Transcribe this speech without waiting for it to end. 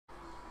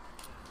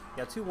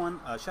Yeah, 2-1.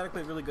 Shattuck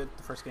played really good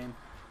the first game.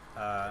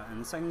 In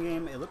the second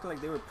game, it looked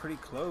like they were pretty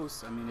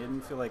close. I mean, it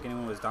didn't feel like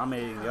anyone was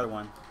dominating the other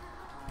one.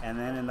 And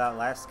then in that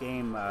last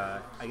game,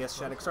 I guess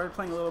Shattuck started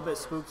playing a little bit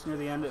spooked near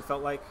the end, it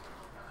felt like.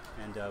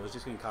 And was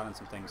just getting caught on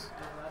some things.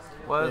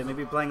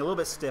 Maybe playing a little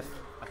bit stiff,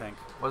 I think.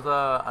 Was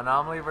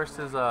Anomaly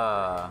versus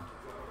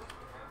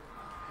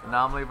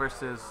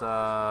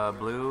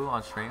Blue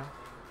on stream?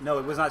 No,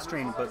 it was not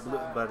streamed,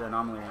 but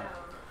Anomaly won.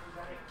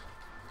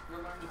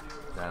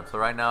 Damn. So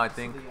right now, I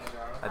think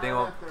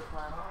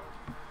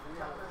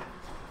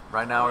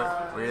right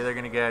now we're either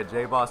gonna get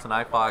Jboss and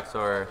iFox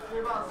or.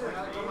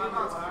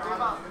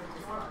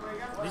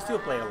 These two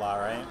play a lot,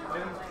 right?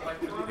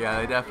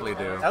 Yeah, they definitely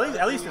do.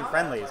 At least in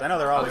friendlies. I know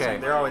they're always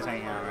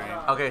hanging out,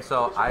 right? Okay,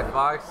 so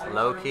iFox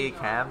low-key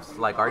camps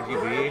like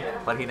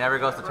RGV, but he never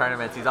goes to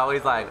tournaments. He's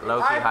always like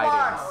low-key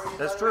hiding.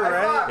 That's true,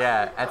 right?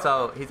 Yeah, and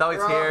so he's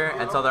always here,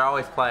 and so they're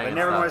always playing. But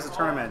never goes to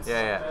tournaments.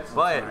 Yeah.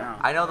 But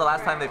I know the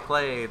last time they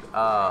played,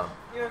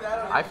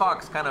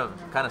 iFox kind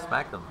of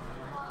smacked them.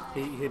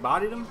 He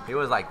bodied him? It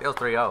was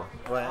 3-0.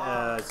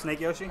 What, Snake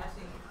Yoshi?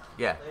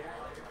 Yeah.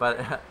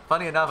 But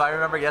funny enough, I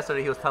remember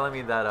yesterday he was telling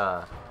me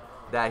that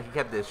that he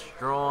kept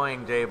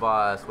destroying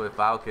Jboss with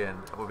Falcon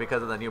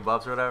because of the new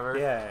buffs or whatever.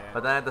 Yeah.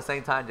 But then at the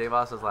same time,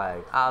 Jboss was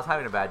like, I was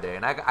having a bad day.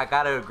 And I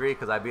got to agree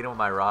because I beat him with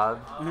my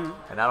Rob.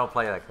 And I don't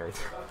play that crazy.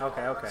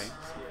 Okay.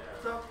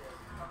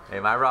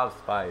 Hey, my Rob's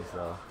spice,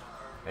 so.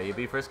 Hey, you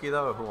beat Frisky,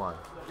 though, or who won?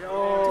 Dude, I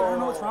don't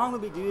know what's wrong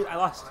with me, dude. I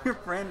lost to your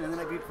friend, and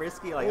then I beat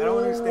Frisky. Like, I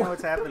don't understand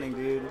what's happening,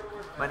 dude.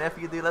 My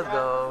nephew, dude, let's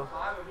go.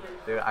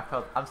 Dude,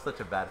 I'm such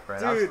a bad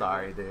friend. Dude, I'm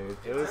sorry, dude.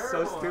 It was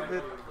so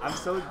stupid. I'm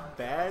so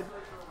bad.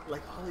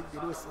 Like, all he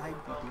did was side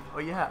beat me. Oh,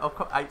 yeah, of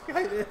course.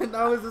 And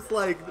I was just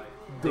like,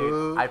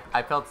 dude,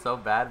 I felt so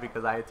bad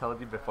because I had told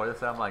you before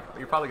this, I'm like,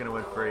 you're probably going to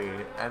win free.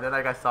 And then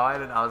I saw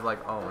it, and I was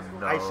like, oh,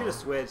 no. I should have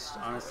switched,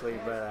 honestly,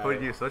 but... Who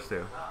did you switch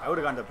to? I would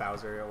have gone to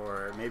Bowser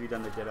or maybe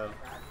done the Ditto.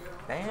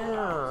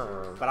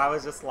 Damn. But I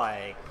was just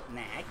like,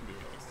 nah, I can do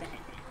this.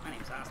 My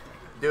name's Austin.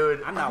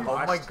 Dude, I'm not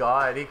oh my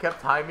god, he kept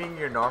timing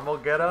your normal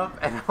getup,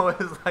 and I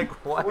was like,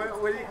 what?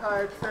 What do you call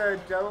it?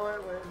 Jello,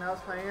 when I was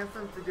playing against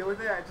him to deal with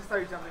it, I just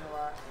started jumping a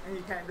lot, and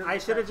you can't. I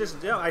should have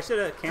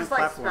camped platform.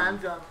 platform.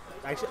 Spam jump.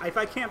 If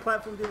I can't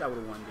platform, dude, I would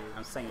have won, dude.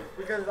 I'm saying.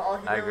 Because all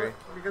he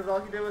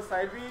did was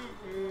side B.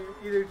 You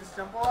either just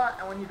jump a lot,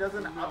 and when he does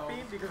an up B,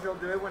 because he'll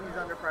do it when he's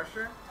under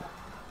pressure.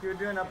 He would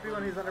do an up B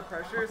when he's under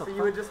pressure, so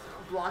you would just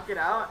block it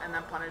out and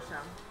then punish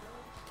him.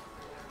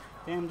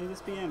 Damn, dude,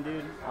 this PM,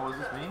 dude. Oh, is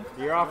this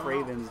me? You're off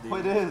Ravens, dude. Oh,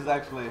 it is,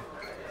 actually.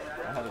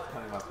 I had a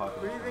ton in my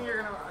pocket. What do you think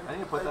you're going to... I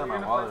need to put that in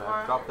my wallet.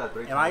 I dropped that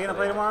 3 times. Am I going to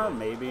play tomorrow?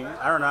 Maybe.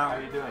 I don't know. How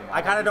are you doing?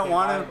 I kind of don't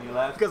want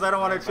to because I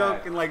don't want to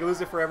choke and like lose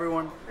it for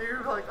everyone.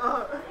 You're like,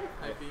 oh.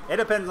 It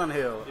depends on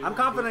who. I'm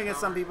confident against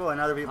some people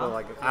and other people,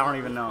 like, I don't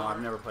even know. I've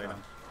never played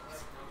them.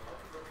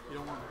 You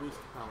don't want boost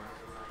power.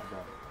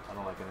 I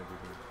don't like energy.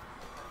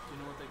 You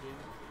know what that game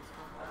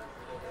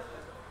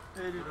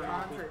Dude,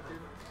 concept, dude.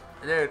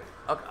 Dude,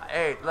 okay,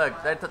 hey,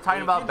 look, they're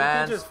talking about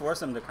bans. You can just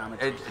force him to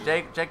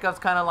commentate. Jacob's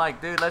kind of like,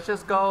 dude, let's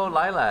just go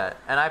Lilat.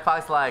 And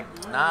iFox's like,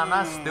 nah, I'm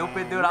not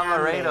stupid, dude, I'm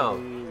Laredo.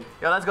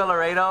 Yo, let's go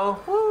Laredo.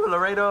 Woo,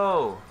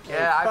 Laredo.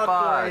 Yeah,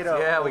 iFox.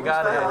 Yeah, we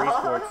got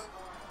it.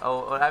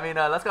 Oh, I mean,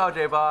 let's go,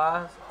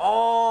 Jboss.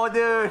 Oh,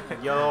 dude.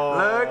 Yo.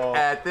 Look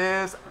at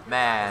this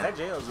man. Is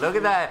that Look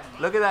at that.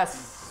 Look at that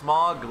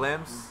small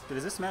glimpse. Dude,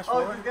 is this Smash 4?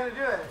 Oh, he's gonna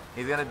do it.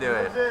 He's gonna do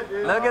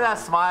it. Look at that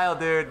smile,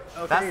 dude.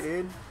 Okay,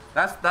 dude.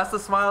 That's the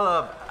smile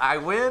of I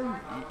win,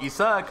 you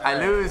suck, I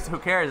lose, who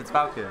cares, it's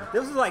Falcon.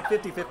 This was like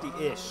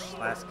 50-50-ish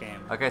last game.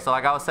 Okay, so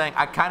like I was saying,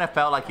 I kind of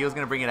felt like he was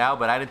going to bring it out,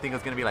 but I didn't think it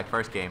was going to be like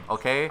first game,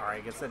 okay?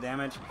 Alright, gets the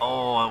damage.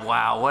 Oh,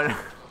 wow, what?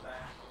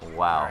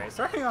 Wow. Alright,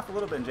 starting off a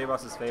little bit in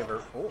Jboss's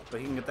favor. Oh, but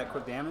he can get that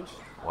quick damage.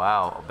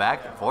 Wow,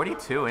 back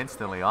 42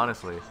 instantly,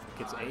 honestly.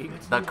 Gets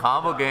 8. The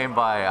combo game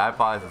by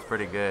iFox is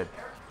pretty good.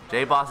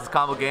 Jboss's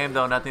combo game,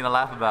 though, nothing to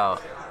laugh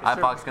about.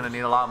 iFox's going to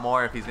need a lot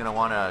more if he's going to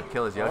want to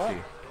kill his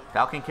Yoshi.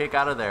 Falcon kick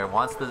out of there,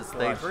 wants the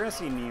stage. We're gonna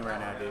see knee right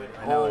now, dude.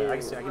 I know it. I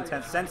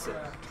can sense it.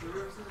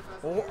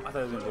 Oh, I thought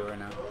I was gonna do it right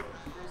now.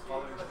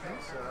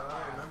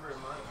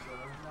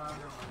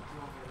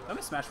 Let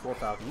me smash 4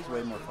 Falcon. He's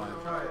way more fun.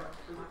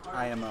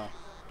 IMO.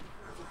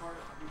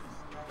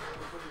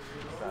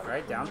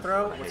 Alright, down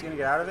throw. What's he gonna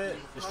get out of it?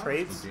 Just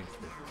trades.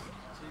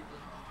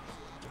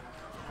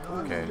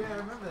 Okay.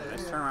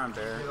 Nice turnaround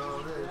bear.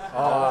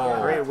 Oh,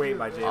 great weight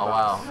by Jboss. Oh,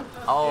 wow.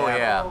 Oh,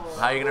 yeah.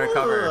 How are you going to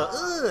recover?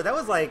 That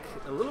was like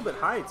a little bit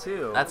high,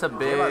 too. That's a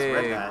big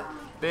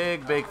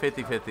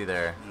 50-50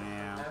 there.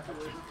 Yeah.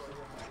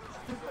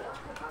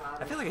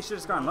 I feel like it should have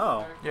just gone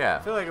low. Yeah. I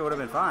feel like it would have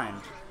been fine.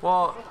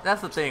 Well,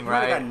 that's the thing,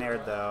 Right? right? Got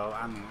nared, though.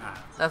 I mean,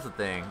 that's the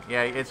thing.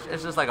 Yeah, it's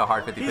just like a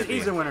hard 50-50.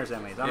 He's a winner's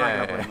semis. I'm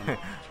not going to blame him.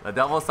 A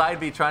double side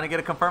B trying to get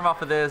a confirm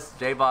off of this.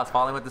 Jboss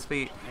falling with his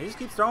feet. He just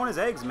keeps throwing his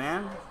eggs,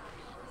 man.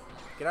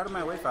 Get out of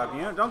my way, Falcon.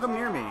 You know, don't come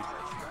near me.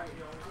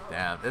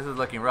 Damn, this is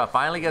looking rough.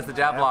 Finally gets the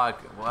jab block.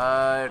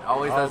 What?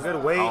 Always does.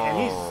 Good weight, and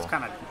he's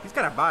kind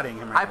of bodying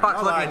him right now.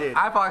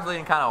 iFox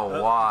looking kind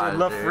of wild.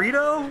 Dude,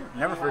 Lafredo?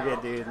 Never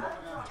forget, dude.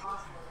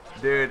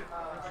 Dude,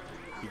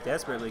 He's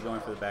desperately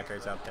going for the back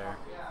airs out there.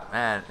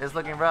 man, it's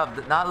looking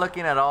rough. Not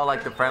looking at all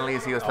like the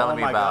friendlies he was telling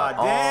me my about.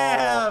 God,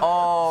 damn.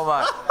 Oh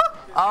my.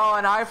 Oh,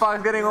 and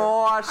iFox getting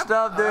washed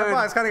up, dude.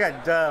 iFox kind of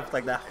got duffed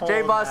like that whole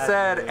Jboss match,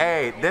 said, dude.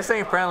 "Hey, this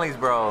ain't friendlies,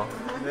 bro.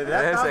 That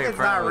this ain't Falcon's not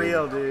friendlies."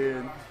 real,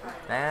 dude.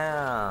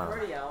 Damn.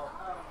 Already out.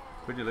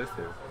 Who'd you lose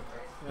to?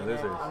 The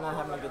losers. I'm not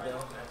having a good day.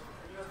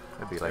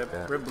 It'd be like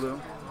that. Rip blue.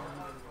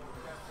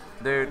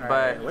 Dude, All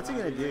but right, what's he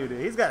gonna do,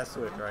 dude? He's got to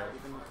switch, right?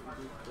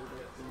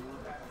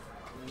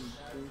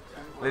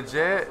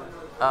 legit,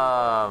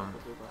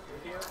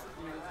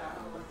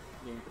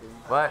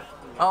 what?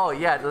 Oh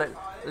yeah,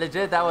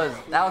 legit. That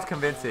was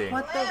convincing.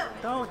 What the?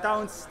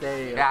 Don't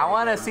stay. Yeah, I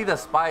want to see the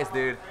spice,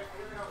 dude.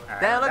 All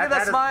right, Damn, look at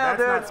that smile, that's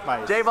dude.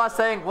 not spice. Jboss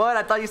saying, what?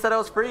 I thought you said it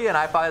was free, and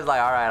iFox was like,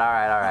 all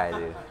right,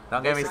 dude.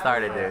 Don't get me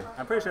started, dude.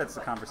 I'm pretty sure that's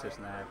the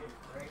conversation that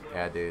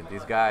Yeah, dude.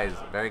 These guys,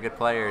 very good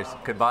players,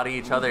 could body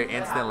each other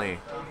instantly.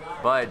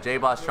 But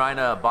Jboss trying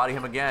to body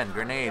him again.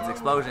 Grenades,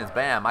 explosions,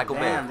 bam, Michael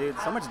Bay. Damn, dude,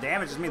 so much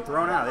damage is being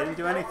thrown out. They didn't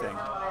do anything.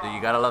 Dude,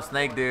 you gotta love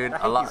Snake, dude. I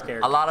hate A these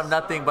characters. lot of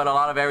nothing, but a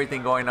lot of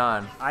everything going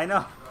on. I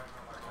know.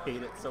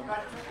 Hate it so much.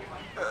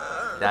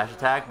 Dash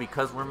attack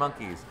because we're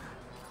monkeys.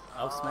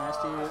 Oh, smash,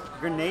 dude.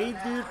 Grenade,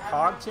 dude.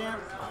 PogChamp.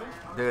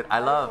 Dude, I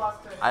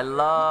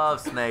love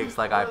snakes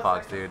like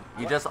iFox, dude.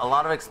 You just, a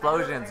lot of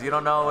explosions. You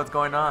don't know what's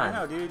going I on.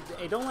 know, dude.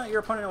 Hey, don't let your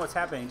opponent know what's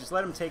happening. Just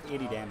let him take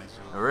 80 damage.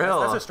 Dude. Real?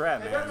 That's a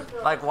strat, man.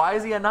 Like, why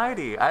is he at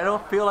 90? I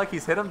don't feel like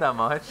he's hit him that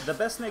much. The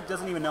best snake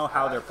doesn't even know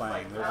how they're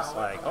playing. They're just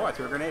like, oh, I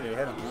threw a grenade. It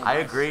hit him. Ooh, I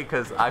nice. agree,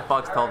 because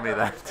iFox told me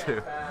that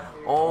too.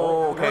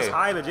 Oh, It goes okay.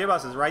 high, but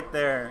Jboss is right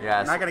there.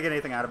 Yes. You're not going to get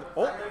anything out of it.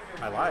 Oh,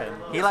 I lied.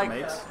 He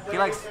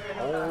likes,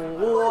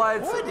 Oh,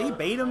 what? what? Did he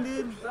bait him,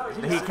 dude?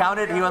 He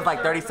counted, he was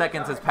like 30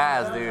 seconds has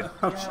passed, dude.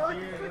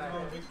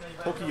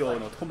 Tokyo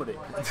no Tomode.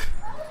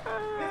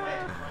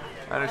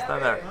 I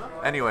understand that.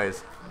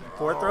 Anyways.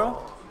 Forward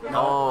throw?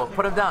 Oh,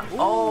 put him down. Ooh,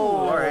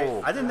 Oh. all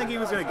right. I didn't think he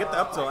was going to get the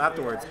up tilt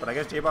afterwards, but I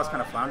guess Jboss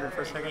kind of floundered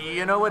for a second.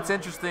 You know what's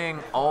interesting?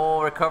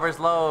 Oh, recovers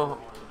low.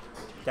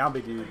 Down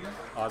B, dude.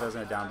 Oh, that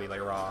wasn't a down B,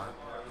 like raw.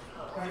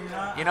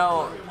 You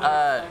know,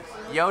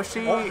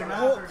 Yoshi.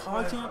 Oh,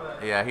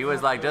 PogChamp. Yeah, he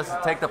was like, just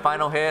take the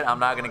final hit. I'm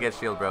not going to get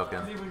shield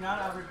broken.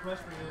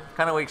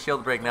 Kind of weak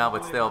shield break now,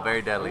 but still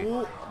very deadly.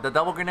 Ooh. The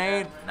double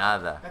grenade?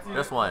 Nada.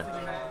 Just one.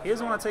 He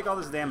doesn't want to take all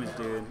this damage,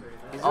 dude.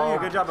 He's doing a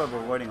good job of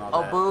avoiding all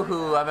Oh, that.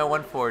 boo-hoo. I'm at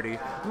 140.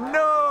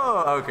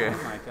 No! Okay.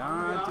 Oh my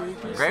god,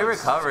 dude. Great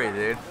recovery,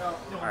 dude.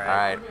 All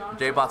right.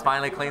 Jboss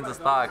finally cleans the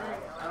stock.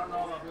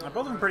 Both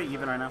of them pretty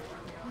even right now.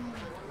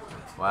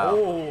 Wow.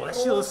 Oh, that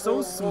shield is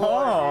so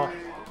small.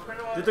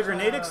 Did the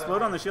grenade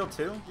explode on the shield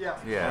too? Yeah.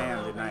 Yeah.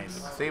 Damn, dude,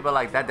 nice. See, but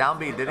like that down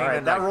beat didn't All right,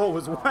 even that like, roll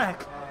was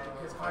whack.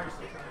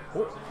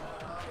 Oh,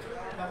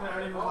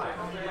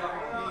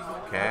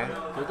 Okay.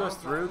 if it goes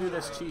through, dude,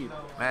 that's cheap.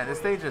 Man, this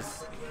stage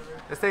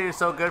is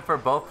so good for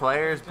both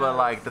players, but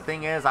like the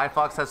thing is,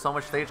 iFox has so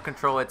much stage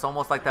control. It's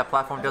almost like that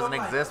platform doesn't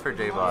exist for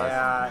Jboss.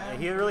 Yeah,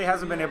 he really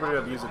hasn't been able to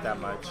abuse it that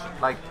much.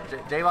 Like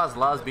Jboss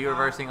loves B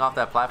reversing off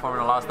that platform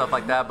and a lot of stuff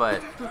like that,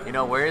 but you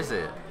know, where is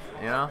it?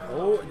 You know?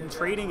 Oh, and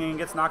trading and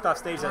gets knocked off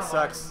stage. That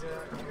sucks.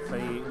 But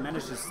he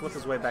managed to slip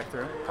his way back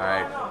through. All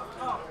right.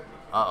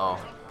 Uh-oh.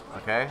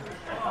 Okay.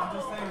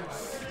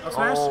 Oh,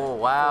 smash. Oh,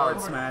 wow.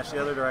 Forward smash the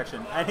other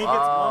direction. And he gets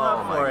blown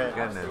up for my it.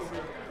 goodness.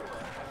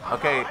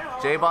 Okay,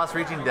 Jboss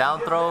reaching down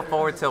throw,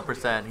 forward tilt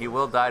percent. He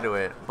will die to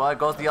it. But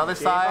goes the other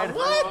side.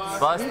 What?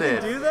 Busted. He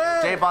didn't do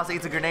that? Jboss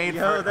eats a grenade.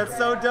 Yo, that's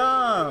so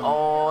dumb.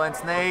 Oh, and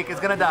Snake is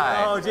gonna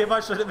die. Oh,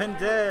 Jboss should have been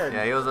dead.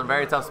 Yeah, he was in a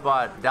very tough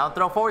spot. Down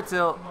throw, forward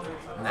tilt.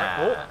 Nah,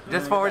 Oh,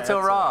 just forward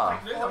tilt that's raw.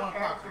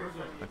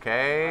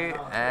 Okay,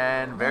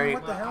 and very,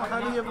 What the hell? How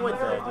do you avoid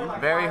that,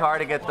 dude? very hard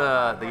to get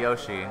the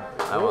Yoshi,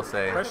 I will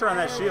say. Pressure on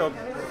that shield.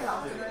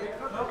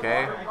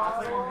 Okay,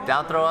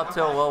 down throw up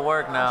tilt will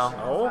work now.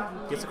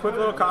 Oh, gets a quick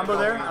little combo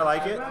there. I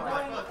like it.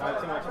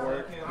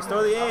 Just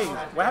throw the egg.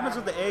 What happens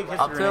with the egg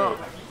hits Up the tilt.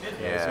 grenade?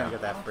 He's Yeah. gonna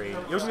get that free.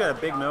 Yoshi's got a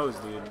big nose,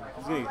 dude.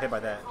 He's gonna get hit by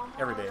that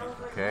every day.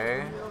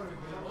 Okay.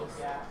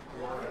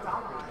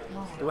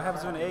 Dude, what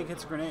happens when an egg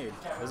hits a grenade?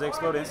 Does it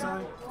explode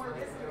instantly?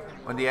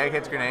 When the egg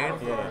hits grenade?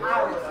 Yeah.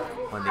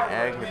 When the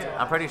egg hits,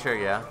 I'm pretty sure,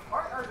 yeah.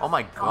 Oh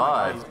my He's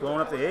god.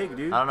 blowing up the egg,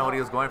 dude. I don't know what he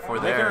was going for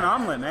Making an there.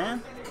 omelet,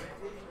 man.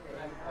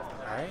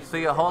 Alright.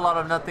 See, a whole lot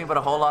of nothing, but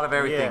a whole lot of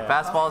everything. Yeah.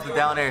 Fastballs to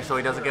down air so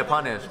he doesn't get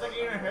punished.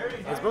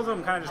 It's both of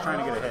them kind of just trying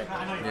to get a hit.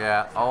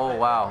 Yeah. Oh,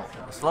 wow.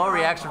 Slow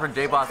reaction from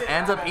Jboss.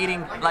 Ends up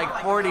eating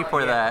like 40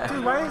 for that.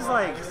 Dude, why is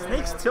like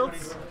Snake's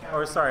tilts?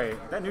 Or sorry,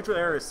 that neutral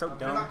error is so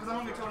dumb.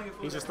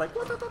 He's just like,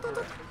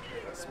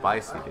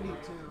 Spicy, dude.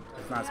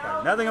 it's not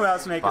spicy. Nothing about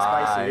Snake is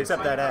spicy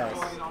except that ass.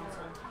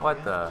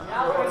 What the?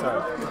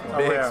 Sorry. Oh,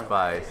 Big yeah.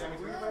 spice.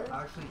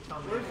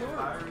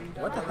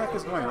 What the heck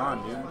is going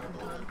on, dude?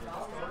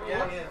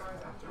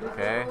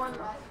 Okay.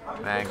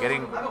 Man,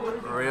 getting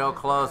real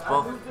close.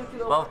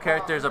 Both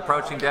characters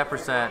approaching death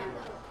percent.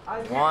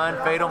 One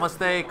fatal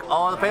mistake.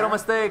 Oh, the fatal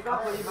mistake.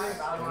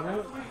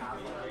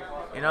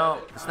 You know,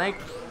 Snake.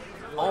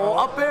 Oh,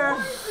 up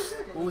air.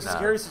 Ooh,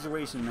 scary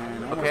situation,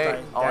 man. Almost Okay.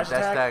 died. Oh, dash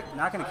attack.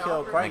 Not gonna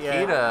kill quite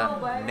yet.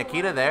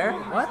 Nikita there?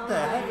 What the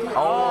heck?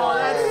 Oh,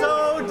 that's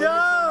so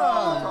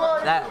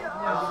dumb.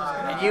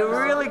 That you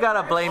really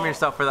gotta blame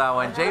yourself for that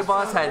one.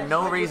 Jboss had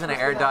no reason to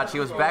air dodge. He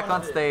was back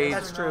on stage.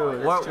 That's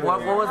true. What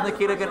was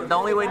Nikita gonna? The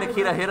only way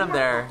Nikita hit him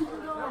there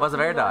was of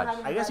air dodge.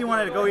 I guess he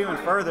wanted to go even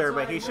further,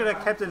 but he should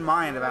have kept in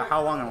mind about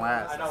how long it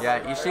lasts. Yeah,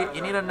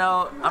 you need to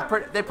know.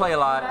 They play a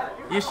lot.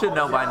 You should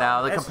know by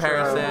now. The That's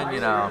comparison, true.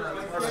 you know.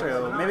 That's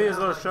true. Maybe he was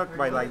a little shook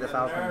by like the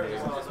Falcon days.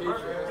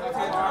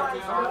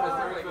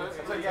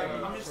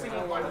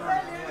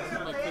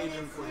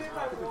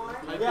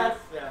 Yes.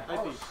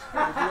 Would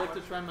you like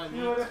to try my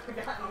meat?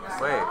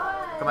 Wait,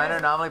 Commander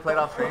Anomaly played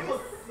off stream?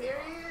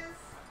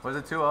 Was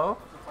it 2-0?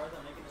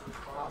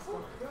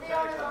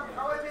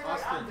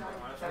 Austin,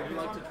 would you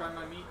like to try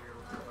my meat?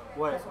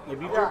 What? The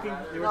beef jerky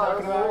you were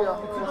talking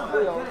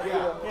about?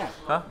 Yeah.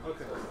 Huh?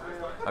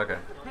 Okay.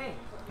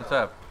 What's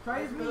up?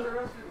 Try his meat.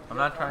 I'm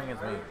not trying his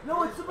meat.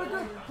 No, it's super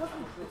good. Trust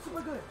me, it's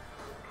super good.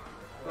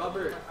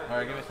 Robert,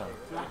 Alright, give me some. do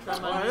you want to try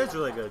Oh, my it meat? is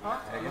really good.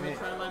 Hey,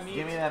 Try my meat?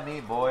 give me that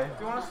meat, boy. Do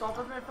you want to stop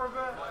with me for a bit?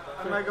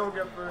 I might go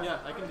get food. Yeah,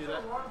 I can do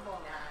that.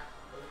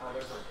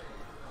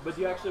 But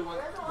do you actually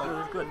want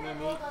like good my meat?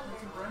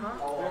 You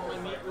want my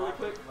meat really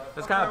quick?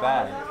 It's kind of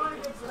bad.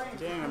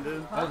 Damn,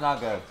 dude. That's not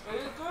good.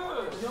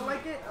 You don't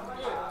like it?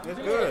 It's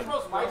good.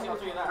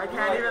 I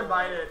can't even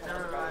bite it.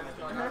 Never mind.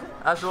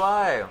 That's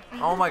why.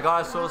 Oh my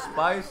god, it's so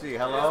spicy.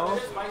 Hello?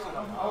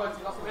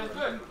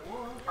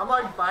 I'm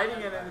like biting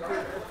it and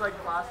it's like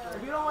plastic.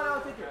 If you don't want it,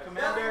 I'll take it.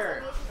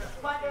 Commander,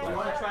 do you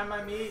want to try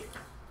my meat?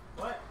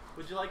 What?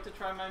 Would you like to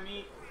try my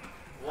meat?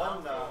 Do you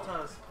want to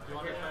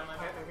try my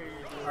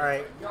meat? All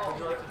right. Would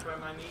you like to try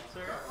my meat,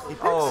 sir? He picks,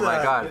 Oh my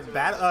god.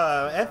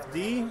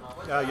 FD,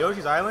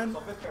 Yoshi's Island.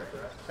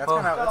 That's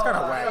kind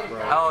of whack, bro.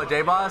 Oh,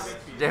 Jboss?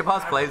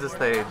 Jboss plays the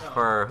stage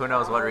for who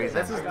knows what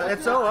reason.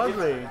 It's so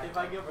ugly. If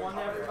I give one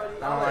to everybody,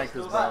 I don't like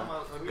this, bro.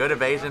 Good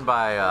evasion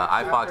by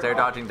iFox. Air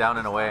dodging down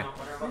and away.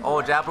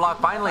 Oh, jab block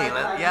finally.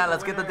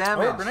 Let's get the Oh,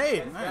 damage.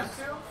 grenade. Nice.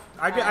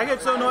 I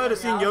get so annoyed at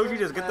seeing Yoshi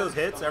just get those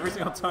hits every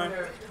single time,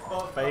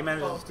 but he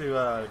manages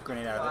to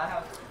grenade out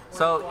of it.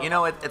 So, you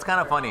know, it's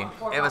kind of funny.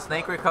 If a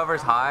snake recovers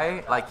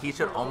high, like, he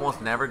should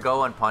almost never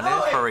go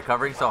unpunished for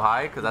recovering so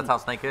high, because that's how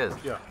Snake is.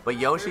 Yeah. But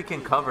Yoshi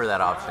can cover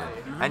that option.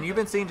 And you've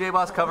been seeing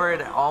Jboss cover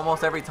it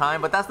almost every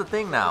time, but that's the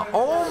thing now.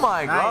 Oh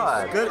my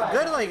god. Nice.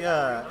 Good like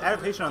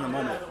adaptation on the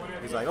moment.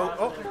 He's like,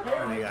 oh,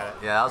 and he got it.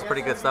 Yeah, that was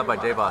pretty good stuff by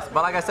Jboss.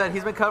 But like I said,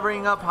 he's been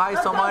covering up high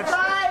so much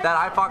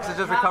that iFox is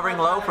just recovering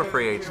low for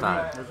free each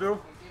time. That's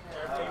true.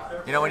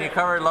 You know, when you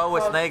cover low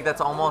with Snake, that's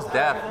almost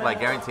death, like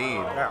guaranteed.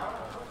 Yeah.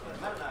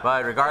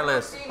 But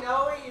regardless, You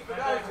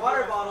forgot his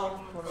water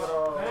bottle.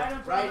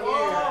 Right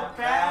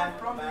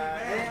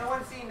here.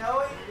 Anyone see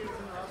Noe?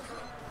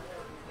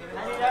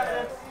 I need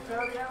evidence.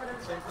 Show me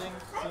evidence. same thing.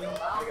 Did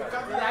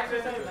it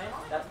actually say his name?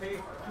 That's me.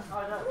 Oh,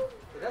 it does.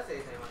 It does say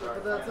his name.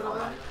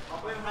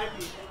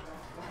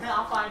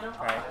 I'll find him.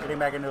 All right, getting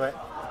back into it.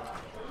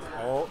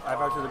 Oh,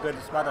 iFox with a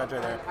good spot dodge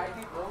right there.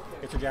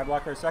 Gets a jab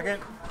block for a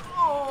second.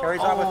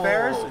 Carries off with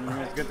Ferris, and you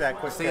just get that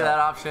quick see kill. that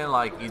option,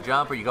 like you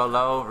jump or you go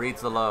low,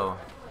 reads the low.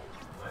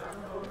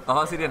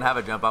 Unless he didn't have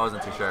a jump, I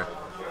wasn't too sure.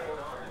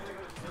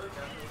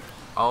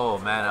 Oh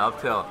man,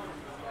 up tilt.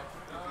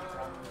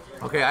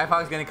 Okay,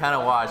 iFox getting kind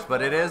of washed,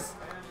 but it is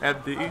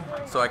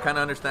FD, so I kind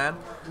of understand.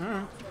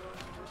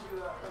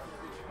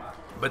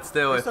 But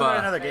still, if Still got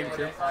another game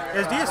too.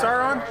 Is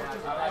DSR on?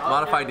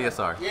 modified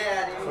DSR,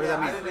 Yeah, dude. What does that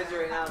mean? I'm busy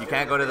right now. you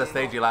can't go to the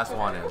stage you last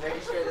won in.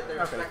 Making sure that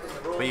they're Okay.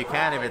 But you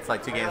can if it's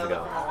like 2 games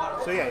ago.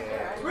 So yeah.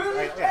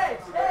 Right, yeah.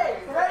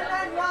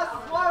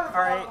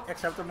 All right,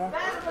 acceptable.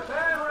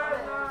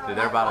 Dude,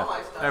 they're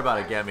about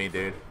to get me,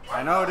 dude.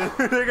 I know, dude.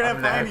 They're gonna have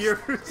I'm 5 next.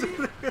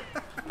 years.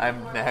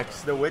 I'm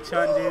next. The witch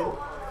hunt, dude.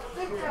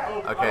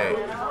 Okay.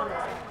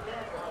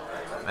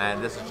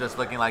 Man, this is just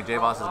looking like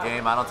Jboss's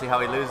game. I don't see how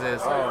he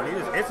loses. Oh, and he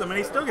just hits him and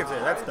he still gets it.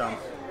 That's dumb.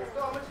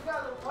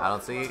 I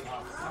don't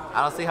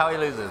see how he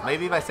loses.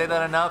 Maybe if I say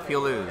that enough, he'll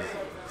lose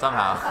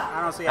somehow.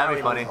 I don't see That'd how be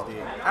he funny. wins,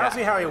 dude. I don't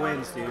see how he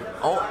wins, dude.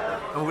 Oh,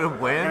 Gonna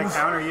wins.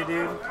 counter you,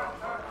 dude.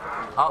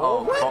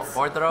 Uh-oh,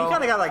 fourth throw. He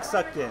kind of got like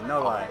sucked in.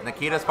 No lie.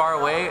 Nikita's far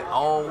away.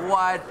 Oh,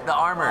 what? The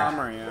armor.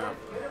 Armor, yeah.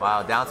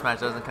 Wow, down smash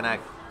doesn't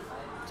connect.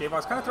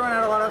 Jboss kind of throwing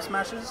out a lot of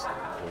smashes.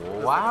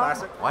 Wow.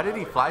 classic. Why did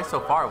he fly so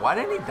far? Why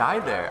didn't he die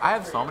there? I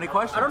have so many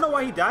questions. I don't know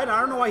why he died. I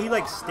don't know why he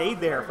like stayed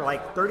there for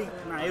like 30.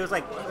 Nah, it was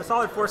like a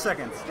solid 4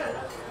 seconds.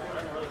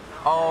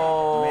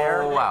 Oh,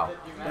 Nair. wow.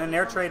 And an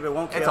air trade, but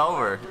won't kill. It's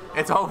over.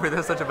 It's over.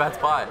 This is such a bad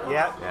spot.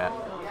 Yeah. Yeah.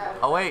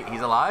 Oh, wait.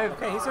 He's alive?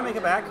 Okay, he's gonna make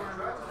it back.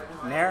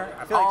 Nair.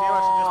 I feel like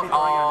Jboss should just be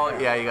throwing out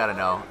Nair. Yeah, you gotta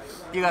know.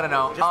 You gotta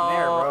know. Just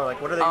Nair, bro.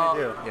 Like, what are they gonna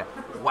do? Yeah.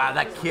 Wow,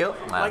 that kill.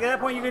 Like at that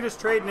point, you can just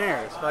trade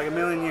Nairs for like a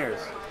million years.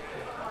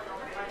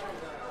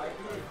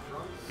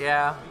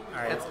 Yeah.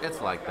 Alright.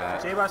 It's like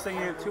that. Jboss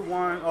thinking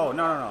 2-1. Oh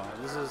no.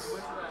 This is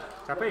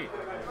top 8.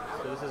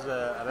 So this is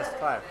a best of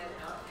 5.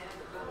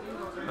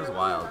 It was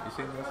wild. You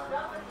seen this?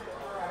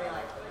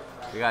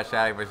 We got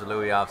Shaq versus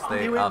Louis off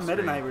stage. He went off screen.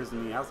 Meta-Knight versus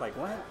me. I was like,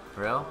 what?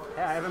 Real?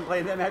 Yeah, I haven't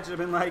played that match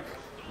in like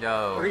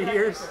Yo. 3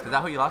 years. Is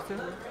that who you lost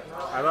to?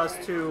 I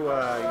lost to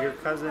your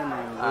cousin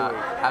and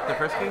Louis. After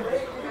Frisky?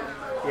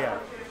 Yeah.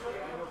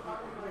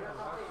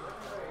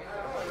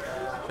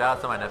 Shout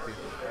out to my nephew.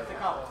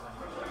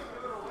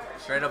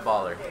 Straight up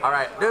baller. All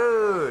right,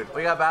 dude.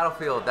 We got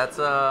Battlefield. That's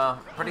a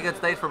pretty good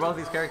stage for both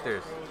these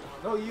characters.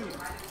 No, you.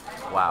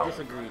 Wow.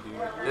 Disagree,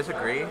 dude.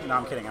 Disagree? No,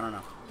 I'm kidding. I don't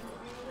know.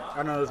 I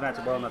don't know those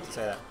matches well enough to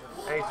say that.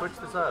 Hey, switch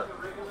this up.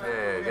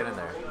 Yeah, get in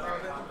there.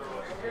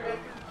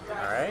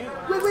 All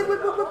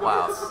right.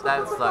 Wow,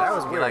 that's like, That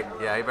was weird.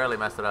 yeah, he barely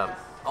messed it up.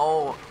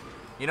 Oh,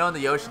 you know in the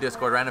Yoshi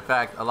Discord, random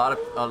fact, a lot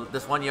of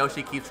this one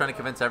Yoshi keeps trying to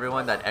convince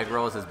everyone that egg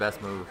roll is his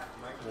best move.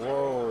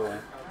 Whoa.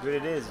 Dude,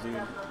 it is, dude.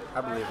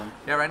 I believe him.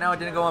 Yeah, right now it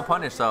didn't go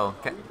unpunished, so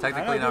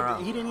technically not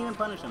wrong. He didn't even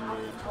punish him, dude.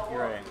 You're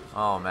right.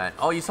 Oh man.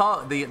 Oh, you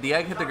saw the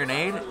egg hit the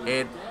grenade.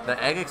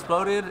 The egg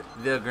exploded.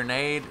 The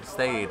grenade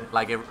stayed,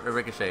 like it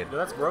ricocheted. Dude,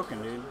 that's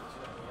broken, dude.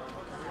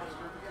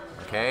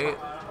 Okay.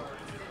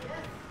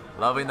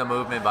 Loving the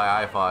movement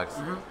by iFox.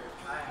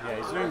 Yeah,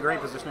 he's doing great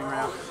positioning right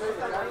now.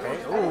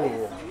 Okay.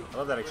 Ooh. I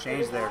love that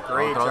exchange there.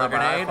 Great throw the job by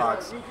grenade.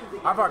 iFox.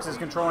 iFox is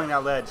controlling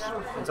that ledge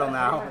until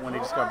now when he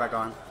just got back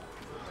on.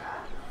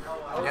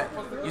 Yeah.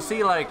 You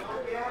see, like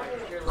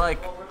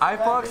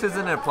iFox is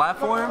in a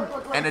platform,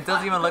 and it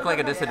doesn't even look like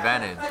a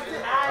disadvantage.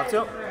 Up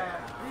tilt?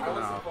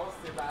 No.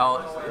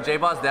 Oh,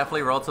 Jboss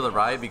definitely rolled to the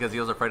right because he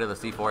was afraid of the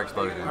C4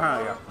 explosion.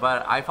 Yeah.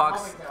 But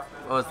iFox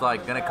was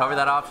like gonna cover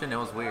that option. It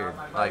was weird.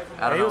 Like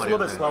I don't He know was what a little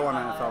bit doing. slow on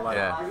it, it felt like.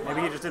 Yeah.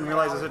 Maybe he just didn't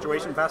realize the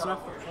situation fast enough.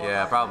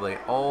 Yeah, probably.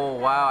 Oh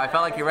wow, I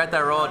felt like he read that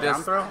roll. Down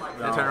Just throw?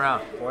 didn't turn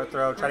around. Forward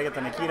throw. Try to get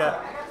the Nikita.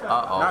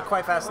 Uh Not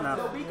quite fast enough.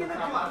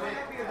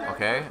 oh.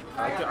 Okay.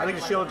 I think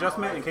the shield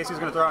adjustment in case he's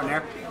going to throw out in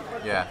air.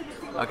 Yeah.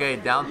 Okay.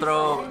 Down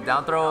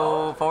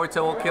throw, forward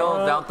tilt will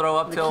kill. Down throw,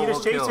 up tilt will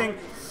Nikita's kill. chasing.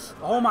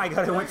 Oh my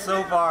god, it went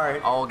so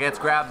far. Oh, gets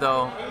grabbed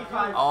though.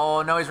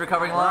 Oh no, he's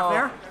recovering Not low.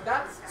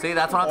 there? See,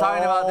 that's what I'm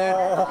talking about,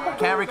 dude.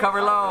 Can't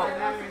recover low.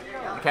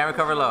 Can't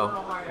recover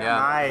low. Yeah.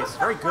 Nice.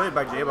 Very good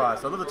by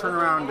Jboss. I love the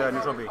turnaround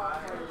neutral B.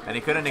 And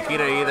he couldn't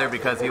Nikita either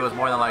because he was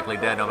more than likely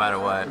dead no matter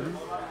what.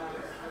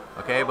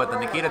 Okay, but the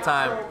Nikita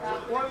time.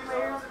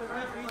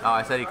 Oh,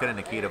 I said he couldn't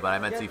Nikita, but I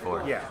meant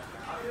C4. Yeah.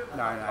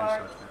 No, I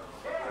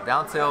just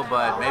Down tilt,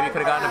 but maybe could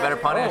have gotten a better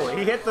punish. Oh,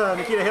 he hit the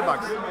Nikita hitbox.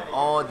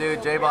 Oh, dude,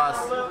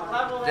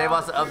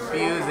 Jboss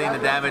abusing the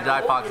damage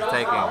iFox is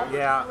taking.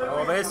 Yeah.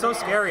 Oh, but it's so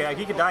scary. Like,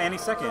 he could die any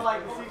second. I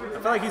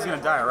feel like he's going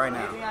to die right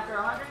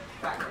now.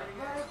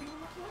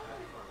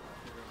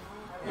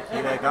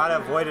 Nikita got to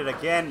avoid it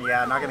again.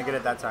 Yeah, not going to get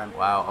it that time.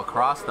 Wow,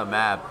 across the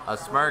map, a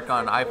smirk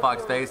on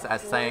iFox's face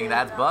as saying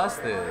that's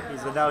busted.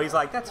 He's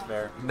like, that's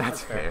fair.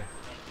 That's fair.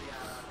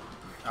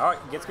 Oh,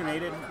 he gets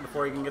grenaded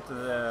before he can get to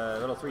the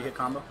little 3-hit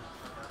combo.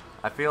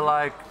 I feel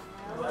like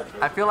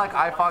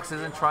iFox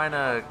isn't trying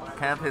to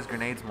camp his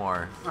grenades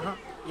more.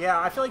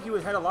 Yeah, I feel like he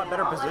had a lot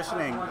better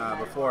positioning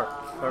before,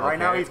 but right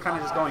now he's kind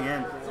of just going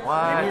in.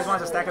 What? Maybe he just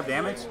wants to stack up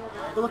damage.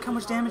 But look how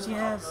much damage he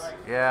has.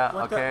 Yeah,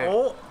 What the- okay.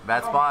 oh.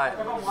 Bad spot.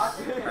 All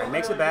right,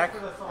 makes it back.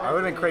 I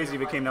would have been crazy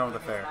if it came down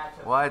with a fair.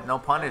 What? No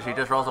punish. He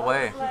just rolls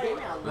away.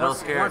 Little Want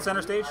scared.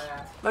 center stage?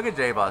 Look at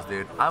Jboss,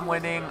 dude. I'm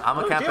winning. I'm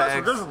a camp Jboss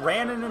X. just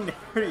ran in there.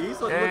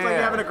 Looks like Yeah. he's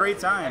having a great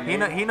time. He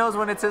man. he knows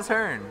when it's his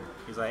turn.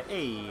 He's like,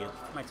 hey,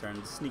 my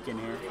turn. Sneak in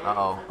here.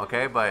 Uh-oh.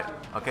 Okay, but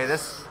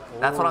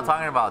that's what I'm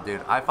talking about,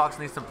 dude. iFox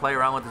needs to play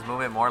around with his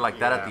movement more like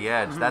that at the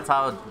edge. That's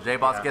how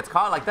Jboss gets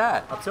caught like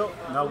that. Up tilt?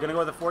 No, gonna go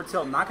with the forward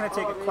tilt. Not gonna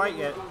take it quite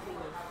yet.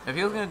 If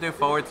he was gonna do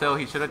forward tilt,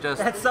 he should have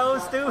just. That's so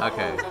stupid.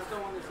 Okay.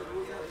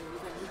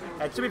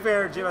 And to be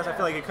fair, Jboss, I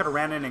feel like he could have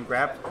ran in and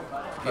grabbed.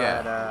 But,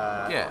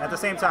 Yeah. At the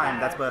same time,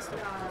 that's busted.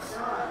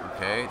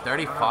 Okay,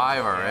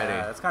 35 already.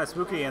 Yeah, that's kind of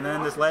spooky. And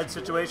then this ledge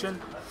situation.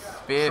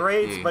 50.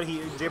 Trades, but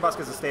Jboss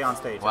gets to stay on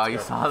stage. Wow, That's you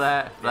good. saw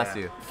that? Bless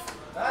you.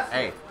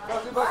 Hey.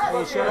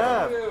 Hey, shut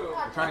up.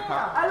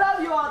 I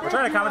love you all. We're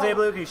trying to commentate,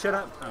 Blue. Can you shut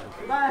up?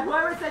 Oh. Man,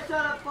 whoever said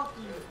shut up, fuck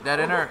you. That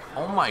inner.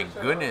 Oh my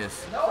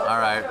goodness. All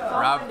right,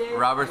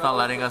 Robert's not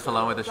letting us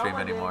alone with the stream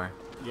anymore.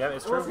 Yeah,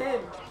 it's It was true.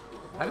 him.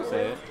 I can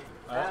say it.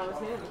 That was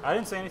him. I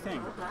didn't say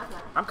anything.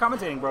 I'm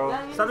commentating, bro.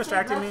 Yeah, you Stop didn't say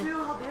distracting that me.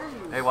 too. How dare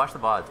you? Hey, watch the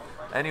VODs.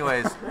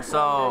 Anyways,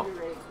 so.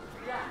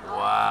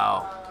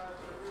 Wow.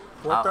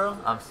 Fourth throw?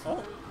 I'm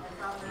Oh.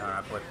 No,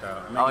 not fourth throw.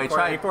 I mean, Oh,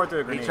 he forward through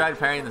a tried. grenade. He tried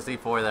parrying the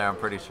C4 there. I'm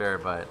pretty sure,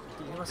 but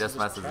Jboss just is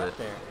messes trapped it.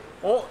 there.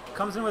 Oh,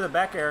 comes in with a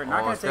back air.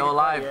 Not Oh, gonna still take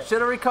alive. it. Should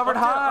have recovered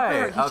Up high.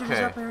 there. He should've Okay.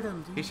 just up-aired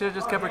him, dude. He should have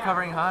just kept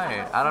recovering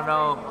high. I don't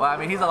know. Well, I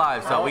mean, he's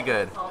alive, so we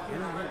good.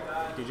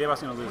 Dude,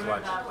 Jboss gonna lose.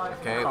 Watch.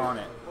 Okay. I'm calling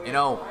it. You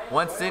know,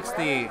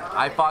 160.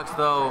 iFox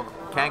though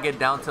can't get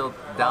down up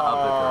the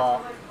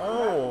Oh.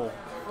 Oh.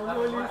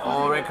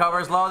 Oh,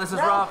 recovers low. This is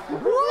rough.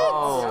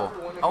 Oh.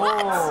 I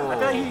Oh.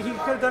 thought he could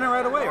have done it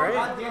right away,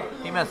 right?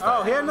 He messed Oh,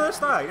 up. he had another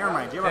stock. Never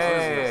mind. Jboss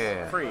Hey.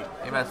 loses. Free.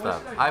 He messed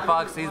up.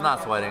 iFox, he's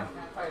not sweating.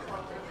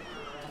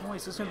 Oh,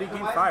 this is gonna be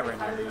game 5 right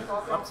now, dude.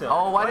 Up tilt.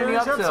 Oh, why didn't he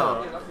up tilt?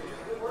 All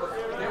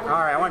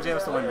right, I want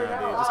Jboss to win now,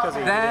 dude. Just because he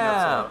didn't up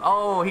Damn. tilt.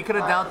 Oh, he could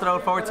have down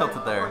thrown forward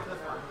tilted there.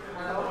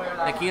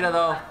 Nikita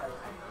though.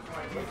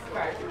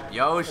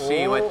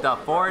 Yoshi with the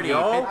 40,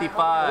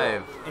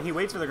 55. And he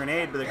waits for the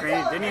grenade, but the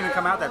grenade didn't even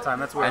come out that time.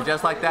 That's weird. And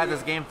just like that,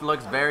 this game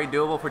looks very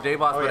doable for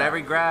Jboss, but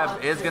every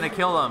grab is going to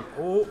kill him.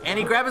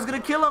 Any grab is going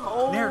to kill him.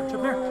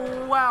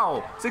 Oh,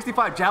 wow.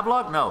 65, jab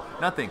block? No,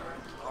 nothing.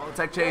 Oh,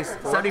 tech chase.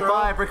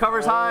 75,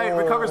 recovers high,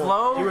 recovers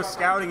low. He was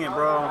scouting it,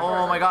 bro.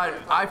 Oh my god,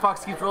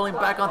 iFox keeps rolling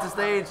back onto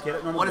stage.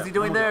 What is he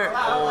doing there?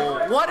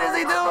 What is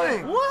he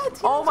doing? What?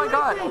 Oh my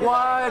god,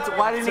 what?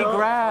 Why didn't he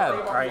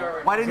grab?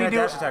 Why didn't he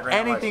do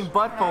anything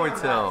but forward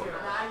tilt?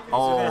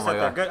 Oh my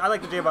god. Good. I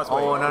like the Jboss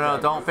way. Oh no,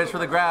 don't fish for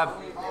the grab.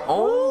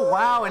 Oh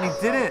wow, and he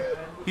didn't.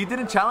 He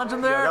didn't challenge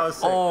him there? Yeah, that was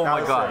sick. Oh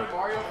my god.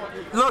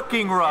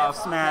 Looking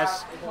rough.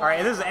 Smash. All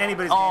right, this is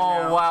anybody's game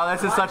now. Oh wow,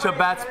 this is such a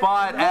bad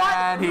spot,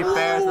 and he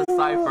fares the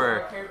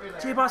cypher.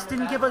 Jboss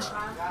didn't give us.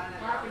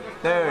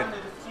 Dude.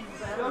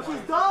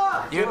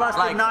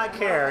 Jboss did not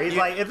care. He's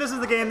like, if this is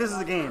the game, this is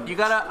the game. You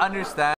gotta understand.